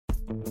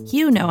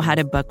You know how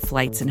to book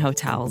flights and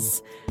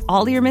hotels.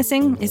 All you're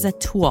missing is a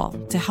tool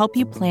to help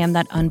you plan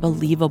that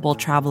unbelievable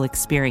travel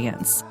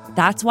experience.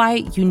 That's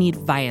why you need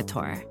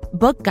Viator.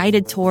 Book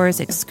guided tours,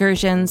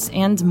 excursions,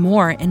 and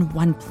more in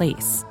one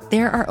place.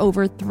 There are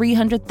over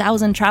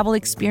 300,000 travel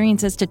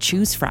experiences to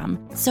choose from,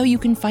 so you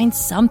can find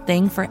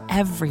something for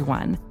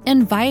everyone.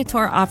 And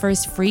Viator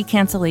offers free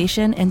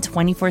cancellation and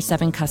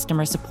 24/7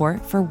 customer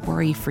support for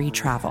worry-free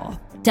travel.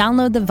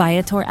 Download the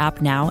Viator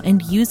app now and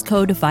use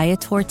code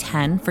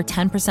Viator10 for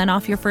 10%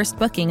 off your first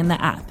booking in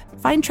the app.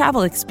 Find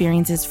travel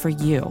experiences for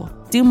you.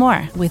 Do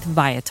more with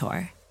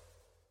Viator.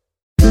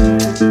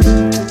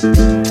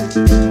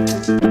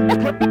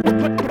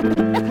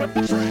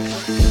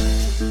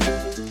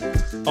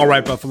 All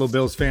right, Buffalo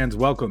Bills fans,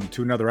 welcome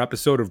to another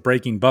episode of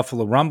Breaking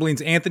Buffalo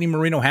Rumblings. Anthony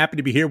Marino, happy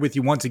to be here with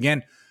you once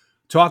again,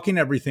 talking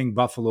everything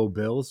Buffalo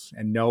Bills.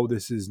 And no,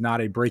 this is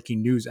not a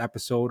breaking news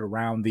episode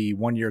around the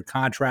one-year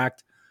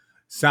contract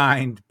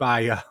signed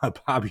by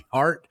Bobby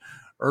Hart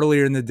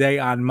earlier in the day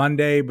on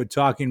Monday, but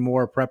talking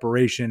more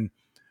preparation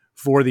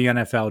for the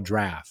NFL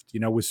draft.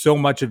 You know, with so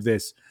much of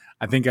this,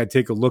 I think I'd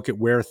take a look at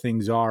where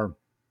things are.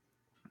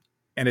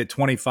 And at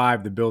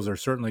 25, the Bills are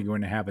certainly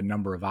going to have a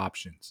number of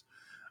options.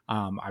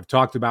 I've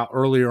talked about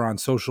earlier on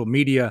social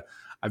media,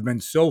 I've been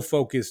so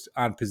focused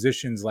on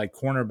positions like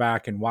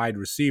cornerback and wide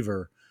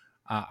receiver.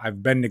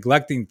 I've been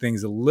neglecting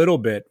things a little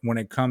bit when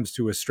it comes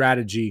to a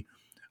strategy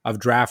of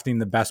drafting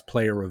the best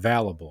player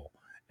available.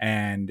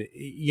 And,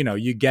 you know,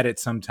 you get it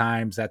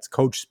sometimes. That's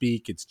coach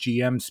speak. It's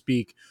GM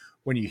speak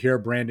when you hear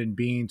Brandon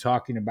Beane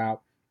talking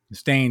about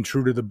staying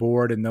true to the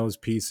board and those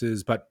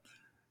pieces. But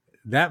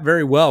that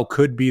very well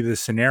could be the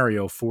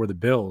scenario for the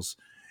Bills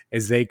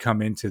as they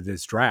come into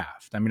this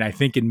draft. I mean, I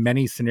think in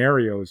many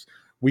scenarios,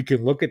 we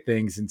can look at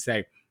things and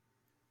say,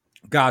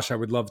 gosh, I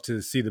would love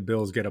to see the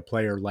Bills get a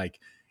player like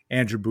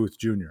Andrew Booth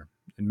Jr.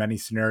 In many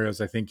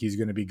scenarios, I think he's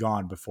going to be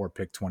gone before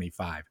pick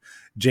 25.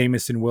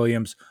 Jameson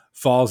Williams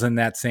falls in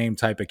that same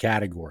type of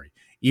category.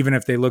 Even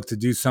if they look to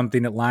do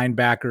something at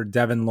linebacker,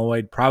 Devin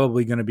Lloyd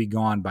probably going to be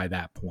gone by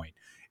that point.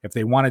 If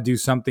they want to do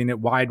something at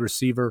wide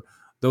receiver,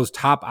 those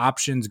top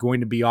options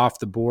going to be off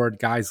the board.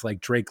 Guys like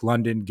Drake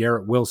London,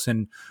 Garrett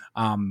Wilson,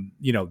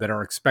 that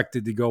are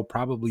expected to go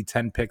probably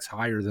 10 picks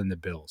higher than the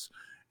Bills.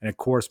 And of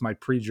course, my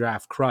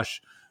pre-draft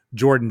crush,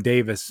 Jordan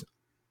Davis,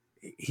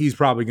 he's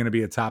probably going to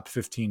be a top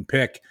 15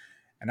 pick.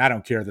 And I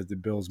don't care that the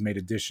Bills made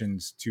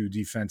additions to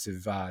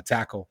defensive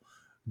tackle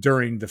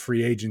during the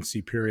free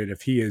agency period.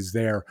 If he is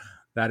there,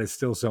 that is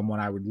still someone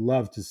I would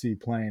love to see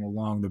playing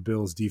along the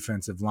Bills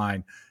defensive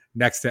line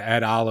next to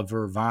Ed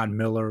Oliver, Von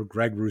Miller,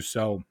 Greg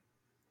Rousseau.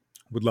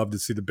 Would love to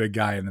see the big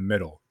guy in the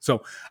middle.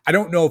 So I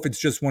don't know if it's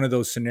just one of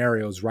those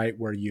scenarios, right,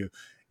 where you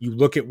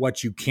look at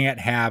what you can't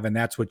have and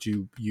that's what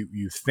you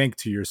think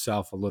to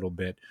yourself a little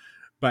bit.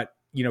 But,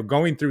 you know,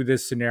 going through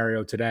this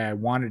scenario today, I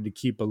wanted to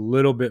keep a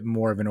little bit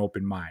more of an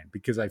open mind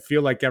because I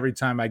feel like every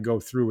time I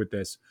go through with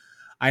this,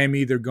 I am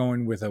either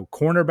going with a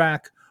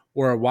cornerback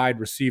or a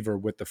wide receiver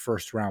with the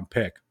first round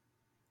pick.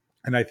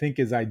 And I think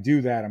as I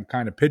do that, I'm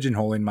kind of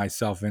pigeonholing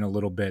myself in a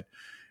little bit,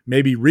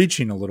 maybe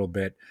reaching a little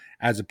bit,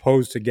 as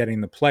opposed to getting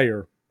the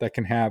player that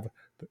can have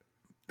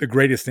the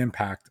greatest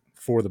impact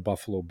for the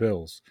Buffalo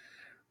Bills.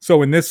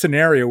 So in this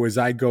scenario, as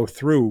I go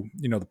through,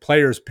 you know, the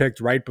players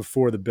picked right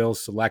before the Bills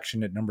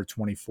selection at number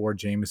 24,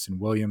 Jameson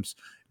Williams,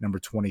 number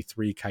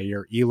 23,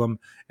 Kaiir Elam,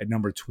 at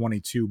number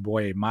 22,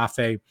 Boye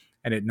Mafe,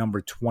 and at number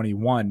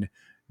 21,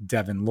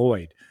 Devin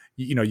Lloyd.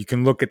 You know, you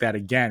can look at that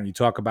again. You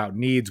talk about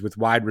needs with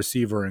wide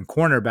receiver and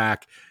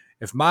cornerback.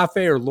 If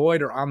Mafe or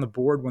Lloyd are on the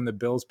board when the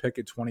Bills pick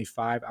at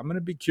 25, I'm going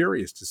to be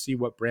curious to see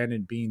what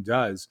Brandon Beane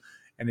does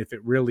and if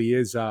it really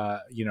is,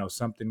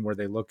 something where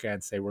they look at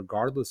and say,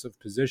 regardless of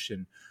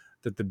position,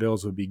 that the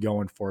Bills would be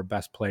going for a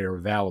best player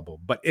available.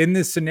 But in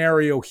this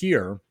scenario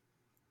here,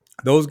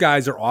 those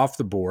guys are off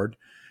the board,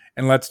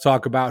 and let's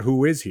talk about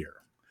who is here.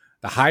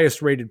 The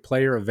highest rated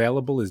player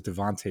available is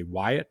Devonte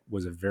Wyatt,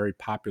 was a very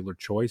popular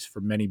choice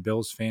for many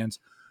Bills fans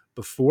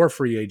before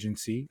free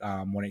agency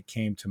when it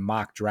came to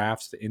mock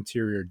drafts. The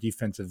interior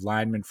defensive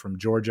lineman from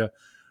Georgia,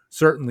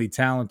 certainly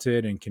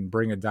talented and can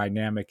bring a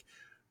dynamic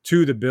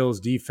to the Bills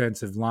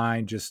defensive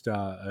line. Just,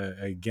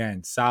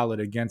 again,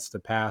 solid against the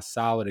pass,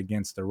 solid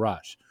against the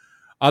rush.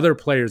 Other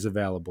players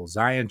available,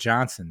 Zion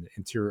Johnson, the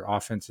interior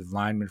offensive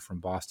lineman from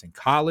Boston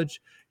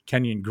College.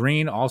 Kenyon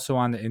Green, also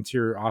on the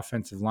interior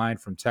offensive line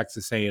from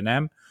Texas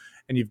A&M.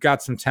 And you've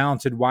got some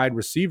talented wide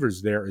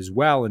receivers there as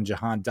well in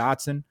Jahan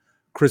Dotson,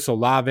 Chris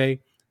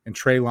Olave, and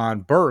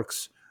Treylon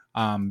Burks.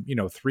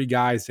 Three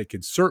guys that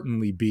could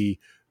certainly be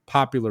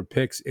popular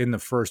picks in the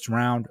first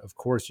round. Of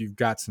course, you've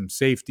got some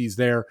safeties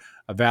there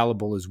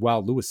available as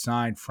well. Lewis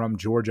Sine from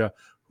Georgia,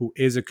 who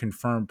is a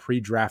confirmed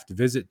pre-draft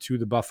visit to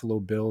the Buffalo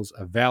Bills,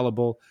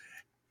 available.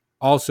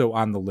 Also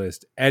on the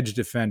list, edge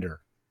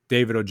defender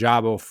David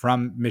Ojabo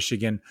from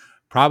Michigan,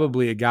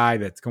 probably a guy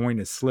that's going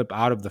to slip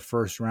out of the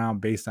first round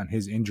based on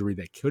his injury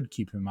that could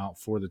keep him out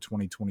for the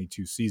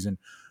 2022 season,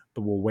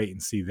 but we'll wait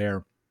and see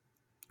there.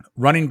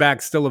 Running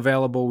back still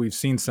available. We've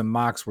seen some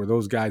mocks where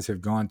those guys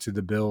have gone to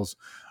the Bills,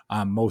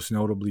 most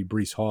notably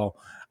Breece Hall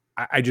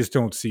I just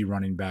don't see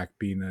running back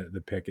being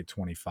the pick at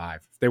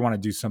 25. If they want to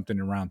do something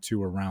in round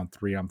 2 or round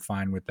 3, I'm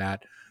fine with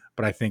that.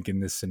 But I think in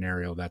this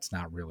scenario, that's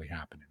not really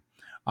happening.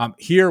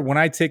 Here, when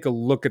I take a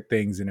look at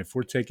things, and if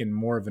we're taking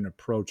more of an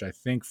approach, I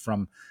think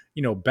from,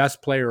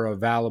 best player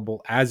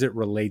available as it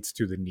relates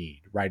to the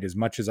need, right? As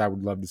much as I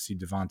would love to see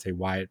Devonte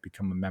Wyatt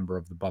become a member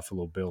of the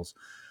Buffalo Bills,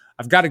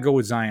 I've got to go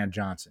with Zion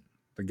Johnson.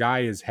 The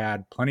guy has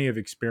had plenty of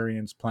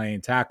experience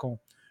playing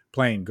tackle,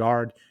 playing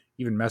guard,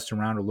 even messed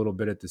around a little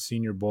bit at the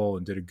Senior Bowl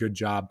and did a good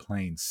job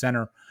playing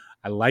center.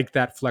 I like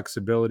that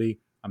flexibility.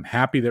 I'm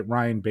happy that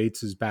Ryan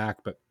Bates is back,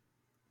 but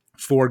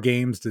 4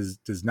 games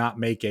does not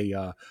make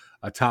a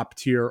top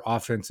tier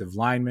offensive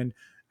lineman.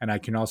 And I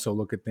can also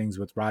look at things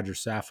with Roger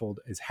Saffold.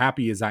 As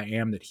happy as I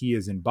am that he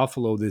is in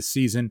Buffalo this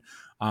season,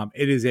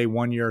 it is a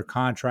 1-year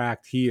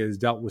contract. He has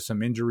dealt with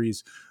some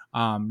injuries,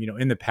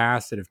 in the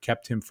past that have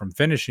kept him from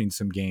finishing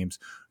some games.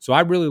 So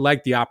I really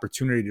like the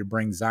opportunity to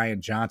bring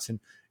Zion Johnson.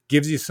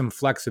 Gives you some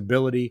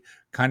flexibility,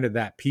 kind of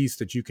that piece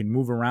that you can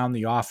move around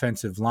the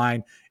offensive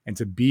line and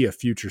to be a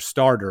future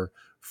starter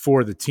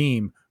for the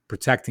team.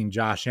 Protecting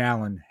Josh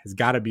Allen has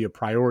got to be a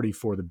priority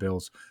for the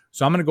Bills.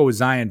 So I'm going to go with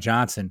Zion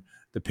Johnson,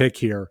 the pick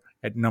here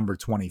at number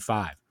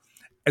 25.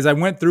 As I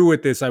went through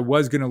with this, I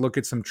was going to look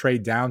at some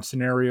trade down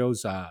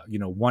scenarios.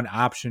 One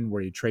option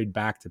where you trade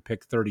back to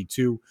pick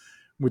 32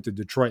 with the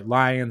Detroit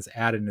Lions,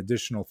 add an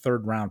additional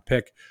 3rd round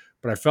pick.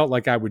 But I felt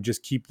like I would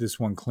just keep this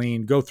one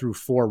clean, go through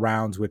 4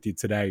 rounds with you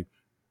today,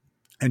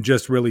 and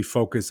just really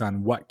focus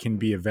on what can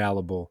be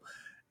available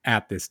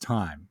at this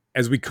time.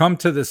 As we come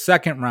to the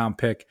 2nd round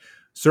pick,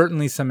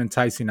 certainly some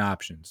enticing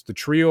options. The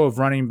trio of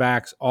running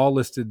backs all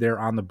listed there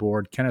on the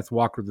board. Kenneth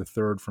Walker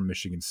III from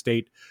Michigan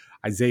State,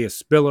 Isaiah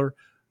Spiller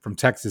from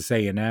Texas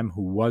A&M,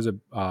 who was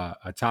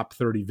a top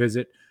 30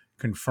 visit,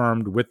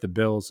 confirmed with the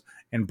Bills,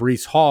 and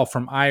Breece Hall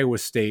from Iowa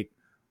State,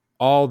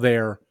 all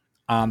there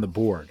on the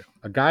board.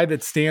 A guy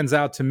that stands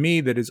out to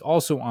me that is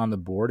also on the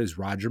board is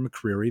Roger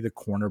McCreary, the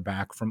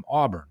cornerback from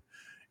Auburn.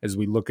 As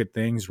we look at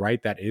things,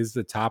 right, that is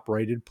the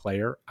top-rated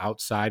player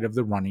outside of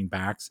the running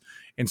backs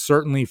and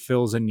certainly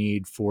fills a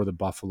need for the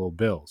Buffalo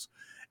Bills.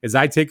 As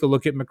I take a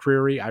look at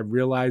McCreary, I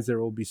realize there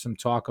will be some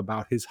talk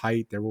about his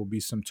height. There will be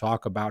some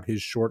talk about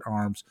his short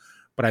arms.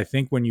 But I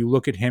think when you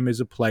look at him as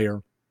a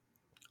player,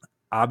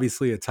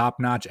 obviously a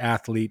top-notch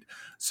athlete,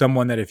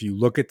 someone that if you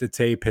look at the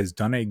tape has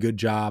done a good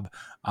job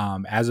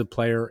as a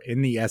player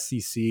in the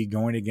SEC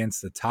going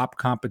against the top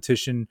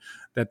competition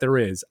that there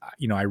is.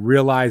 I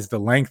realize the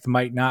length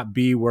might not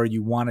be where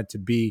you want it to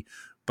be,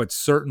 but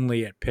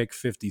certainly at pick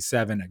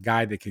 57, a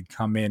guy that could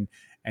come in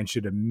and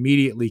should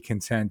immediately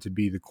contend to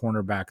be the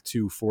cornerback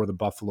 2 for the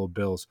Buffalo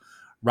Bills.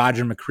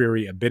 Roger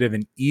McCreary, a bit of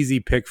an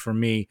easy pick for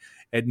me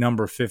at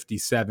number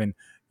 57.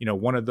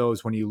 One of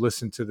those when you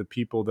listen to the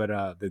people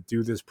that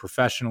do this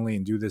professionally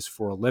and do this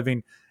for a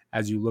living,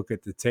 as you look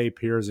at the tape,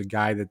 here's a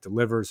guy that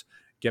delivers,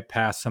 get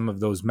past some of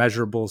those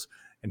measurables,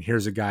 and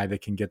here's a guy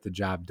that can get the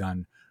job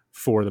done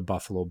for the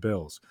Buffalo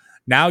Bills.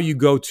 Now you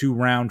go to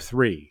round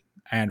 3,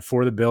 and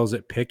for the Bills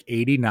at pick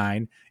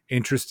 89,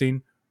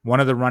 interesting, one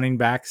of the running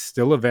backs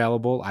still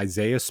available,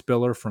 Isaiah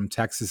Spiller from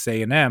Texas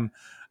A&M,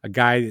 a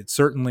guy that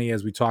certainly,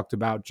 as we talked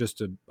about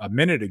just a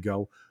minute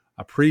ago,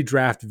 a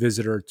pre-draft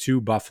visitor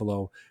to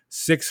Buffalo,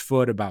 6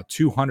 foot, about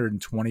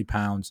 220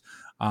 pounds.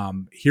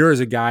 Here is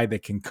a guy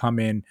that can come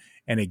in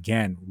and,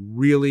 again,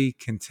 really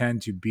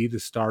contend to be the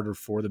starter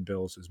for the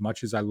Bills. As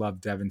much as I love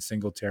Devin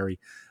Singletary,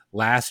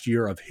 last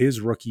year of his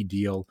rookie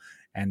deal,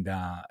 and,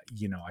 I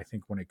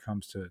think when it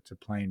comes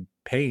to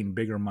paying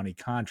bigger money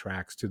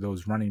contracts to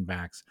those running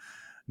backs,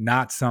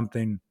 not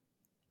something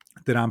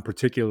that I'm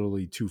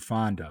particularly too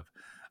fond of.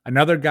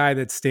 Another guy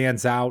that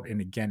stands out, and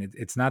again,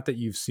 it's not that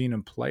you've seen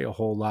him play a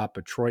whole lot,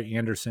 but Troy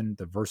Anderson,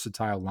 the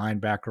versatile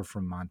linebacker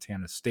from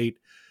Montana State.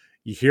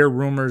 You hear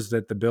rumors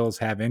that the Bills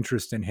have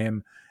interest in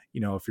him,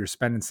 if you're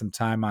spending some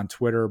time on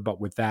Twitter.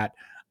 But with that,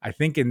 I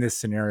think in this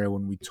scenario,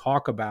 when we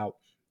talk about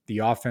the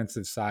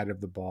offensive side of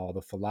the ball,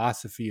 the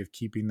philosophy of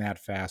keeping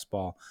that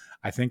fastball,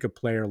 I think a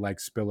player like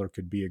Spiller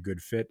could be a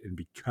good fit. And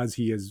because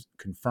he is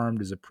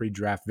confirmed as a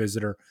pre-draft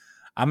visitor,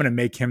 I'm going to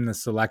make him the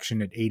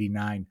selection at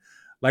 89.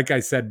 Like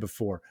I said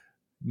before,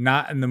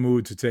 not in the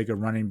mood to take a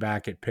running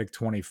back at pick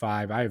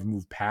 25. I have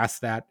moved past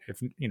that. If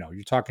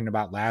you're talking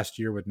about last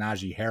year with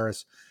Najee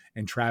Harris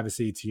and Travis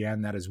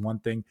Etienne, that is one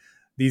thing.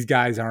 These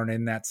guys aren't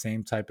in that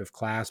same type of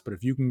class, but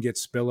if you can get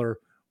Spiller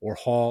or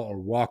Hall or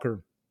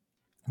Walker,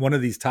 one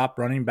of these top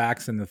running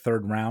backs in the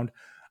 3rd round,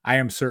 I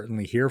am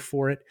certainly here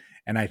for it.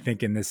 And I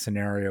think in this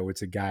scenario,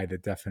 it's a guy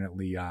that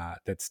definitely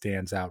that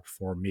stands out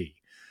for me.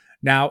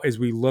 Now, as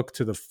we look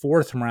to the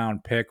 4th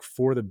round pick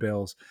for the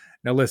Bills,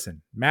 now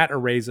listen, Matt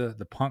Araiza,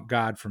 the punt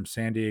god from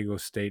San Diego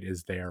State,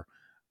 is there.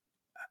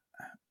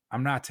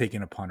 I'm not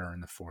taking a punter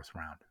in the 4th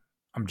round.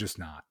 I'm just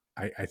not.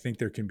 I think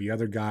there can be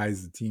other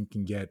guys the team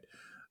can get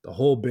the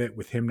whole bit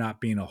with him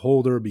not being a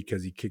holder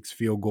because he kicks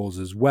field goals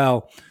as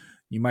well.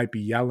 You might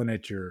be yelling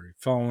at your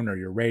phone or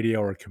your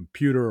radio or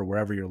computer or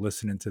wherever you're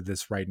listening to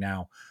this right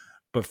now.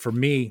 But for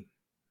me,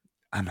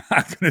 I'm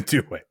not going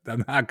to do it.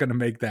 I'm not going to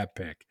make that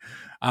pick.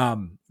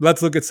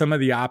 Let's look at some of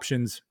the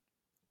options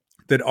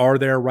that are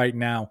there right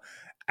now.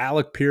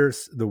 Alec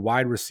Pierce, the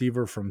wide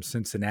receiver from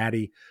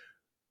Cincinnati,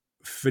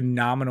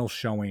 phenomenal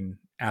showing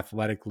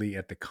athletically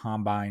at the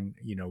combine.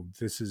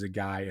 This is a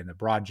guy in the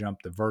broad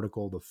jump, the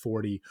vertical, the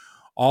 40,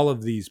 all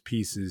of these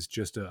pieces,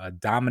 just a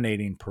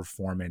dominating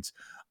performance.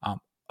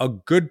 A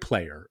good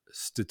player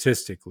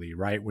statistically,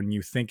 right? When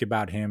you think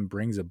about him,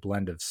 brings a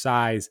blend of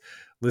size,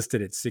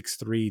 listed at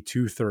 6'3,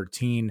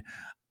 213.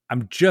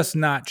 I'm just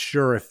not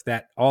sure if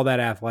that all that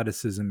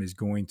athleticism is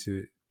going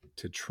to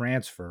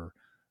transfer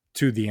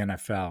to the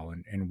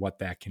NFL and what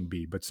that can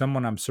be, but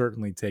someone I'm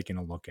certainly taking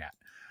a look at.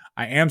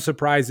 I am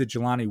surprised that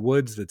Jelani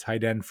Woods, the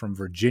tight end from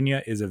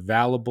Virginia, is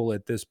available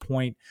at this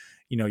point.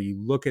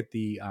 You look at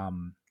the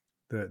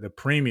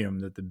premium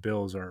that the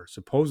Bills are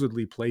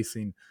supposedly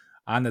placing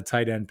on the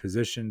tight end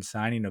position,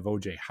 signing of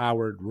OJ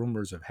Howard,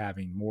 rumors of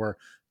having more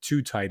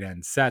 2 tight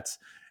end sets.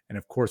 And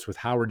of course, with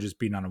Howard just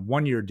being on a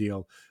 1-year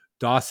deal,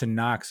 Dawson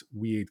Knox,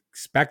 we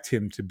expect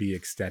him to be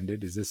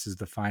extended as this is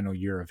the final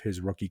year of his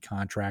rookie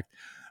contract.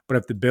 But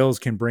if the Bills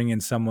can bring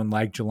in someone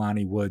like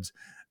Jelani Woods,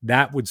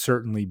 that would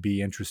certainly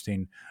be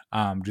interesting.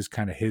 Just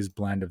kind of his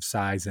blend of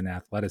size and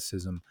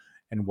athleticism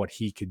and what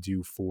he could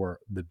do for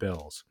the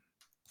Bills.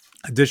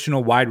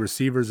 Additional wide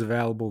receivers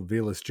available,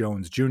 Velus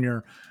Jones Jr.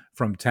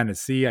 from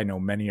Tennessee. I know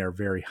many are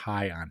very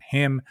high on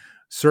him.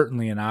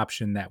 Certainly an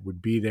option that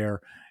would be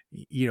there.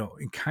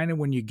 And kind of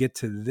when you get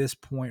to this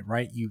point,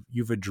 right,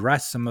 you've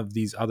addressed some of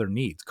these other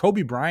needs.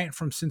 Kobe Bryant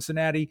from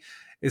Cincinnati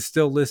is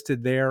still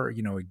listed there.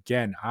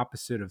 Again,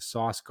 opposite of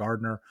Sauce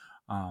Gardner,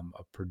 a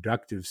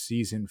productive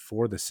season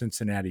for the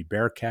Cincinnati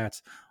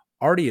Bearcats.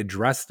 Already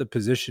addressed the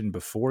position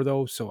before,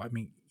 though. So,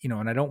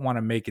 and I don't want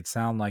to make it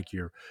sound like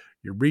you're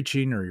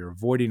reaching or you're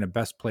avoiding a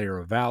best player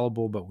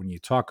available. But when you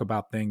talk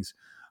about things,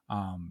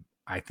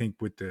 I think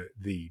with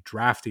the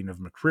drafting of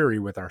McCreary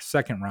with our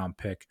 2nd round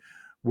pick,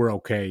 we're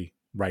okay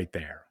right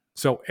there.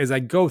 So as I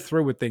go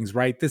through with things,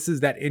 right, this is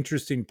that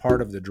interesting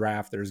part of the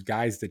draft. There's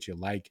guys that you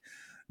like,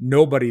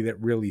 nobody that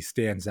really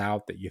stands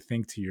out that you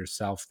think to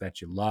yourself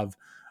that you love.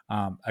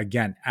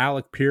 Again,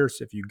 Alec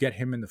Pierce, if you get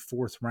him in the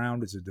 4th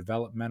round as a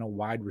developmental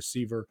wide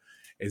receiver,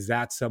 is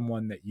that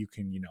someone that you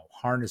can,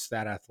 harness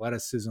that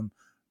athleticism,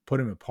 put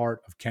him a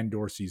part of Ken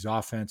Dorsey's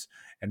offense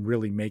and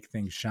really make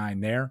things shine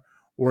there?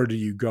 Or do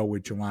you go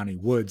with Jelani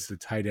Woods, the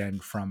tight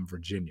end from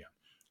Virginia?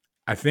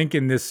 I think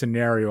in this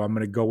scenario, I'm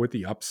going to go with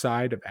the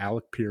upside of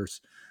Alec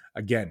Pierce.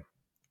 Again,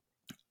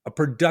 a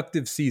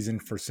productive season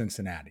for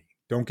Cincinnati.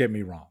 Don't get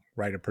me wrong,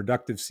 right? A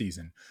productive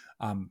season.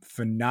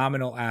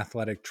 Phenomenal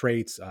athletic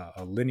traits,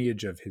 a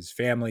lineage of his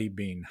family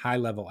being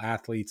high-level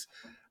athletes.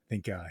 I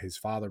think his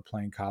father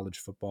playing college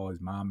football,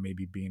 his mom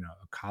maybe being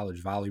a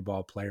college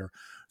volleyball player.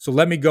 So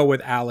let me go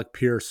with Alec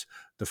Pierce,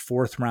 the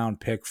 4th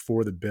round pick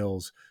for the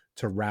Bills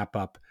to wrap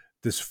up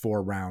this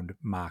 4-round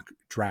mock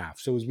draft.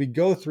 So as we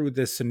go through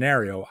this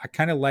scenario, I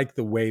kind of like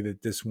the way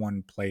that this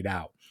one played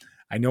out.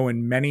 I know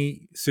in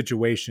many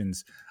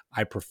situations,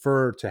 I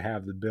prefer to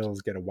have the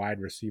Bills get a wide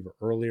receiver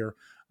earlier.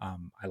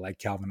 I like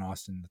Calvin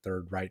Austin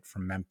III, right,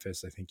 from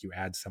Memphis. I think you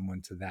add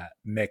someone to that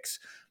mix.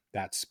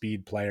 That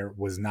speed player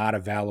was not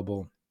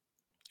available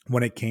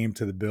when it came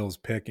to the Bills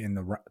pick in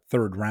the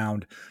 3rd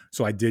round.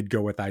 So I did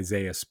go with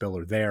Isaiah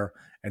Spiller there.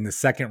 In the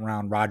 2nd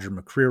round, Roger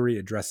McCreary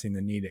addressing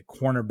the need at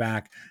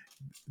cornerback.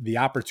 The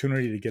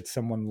opportunity to get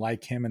someone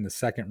like him in the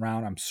 2nd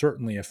round, I'm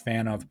certainly a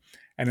fan of.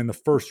 And in the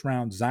 1st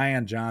round,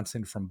 Zion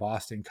Johnson from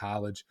Boston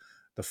College,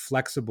 the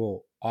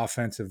flexible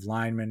offensive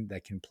lineman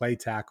that can play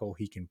tackle,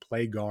 he can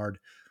play guard,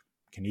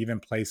 can even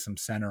play some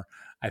center.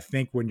 I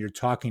think when you're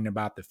talking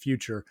about the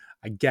future,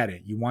 I get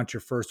it. You want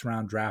your 1st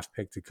round draft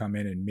pick to come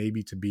in and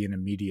maybe to be an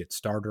immediate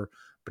starter.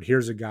 But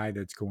here's a guy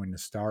that's going to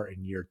start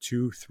in year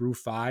 2 through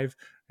 5.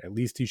 At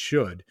least he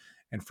should.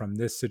 And from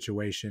this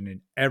situation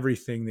and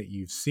everything that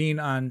you've seen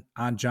on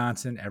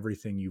Johnson,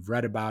 everything you've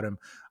read about him,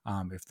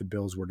 if the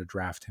Bills were to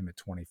draft him at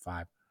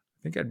 25,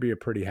 I think I'd be a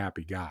pretty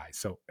happy guy.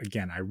 So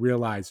again, I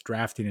realize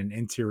drafting an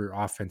interior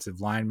offensive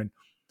lineman,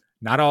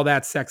 not all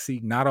that sexy,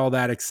 not all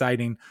that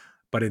exciting.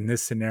 But in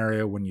this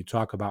scenario, when you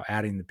talk about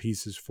adding the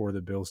pieces for the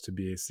Bills to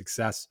be a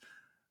success,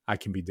 I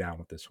can be down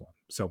with this one.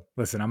 So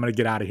listen, I'm going to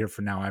get out of here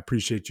for now. I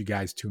appreciate you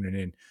guys tuning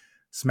in.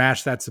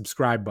 Smash that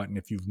subscribe button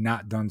if you've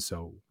not done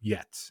so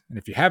yet. And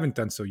if you haven't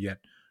done so yet,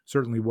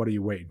 certainly what are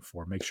you waiting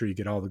for? Make sure you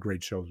get all the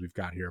great shows we've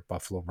got here at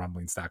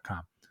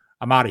BuffaloRumblings.com.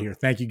 I'm out of here.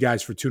 Thank you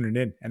guys for tuning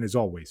in. And as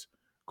always,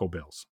 go Bills.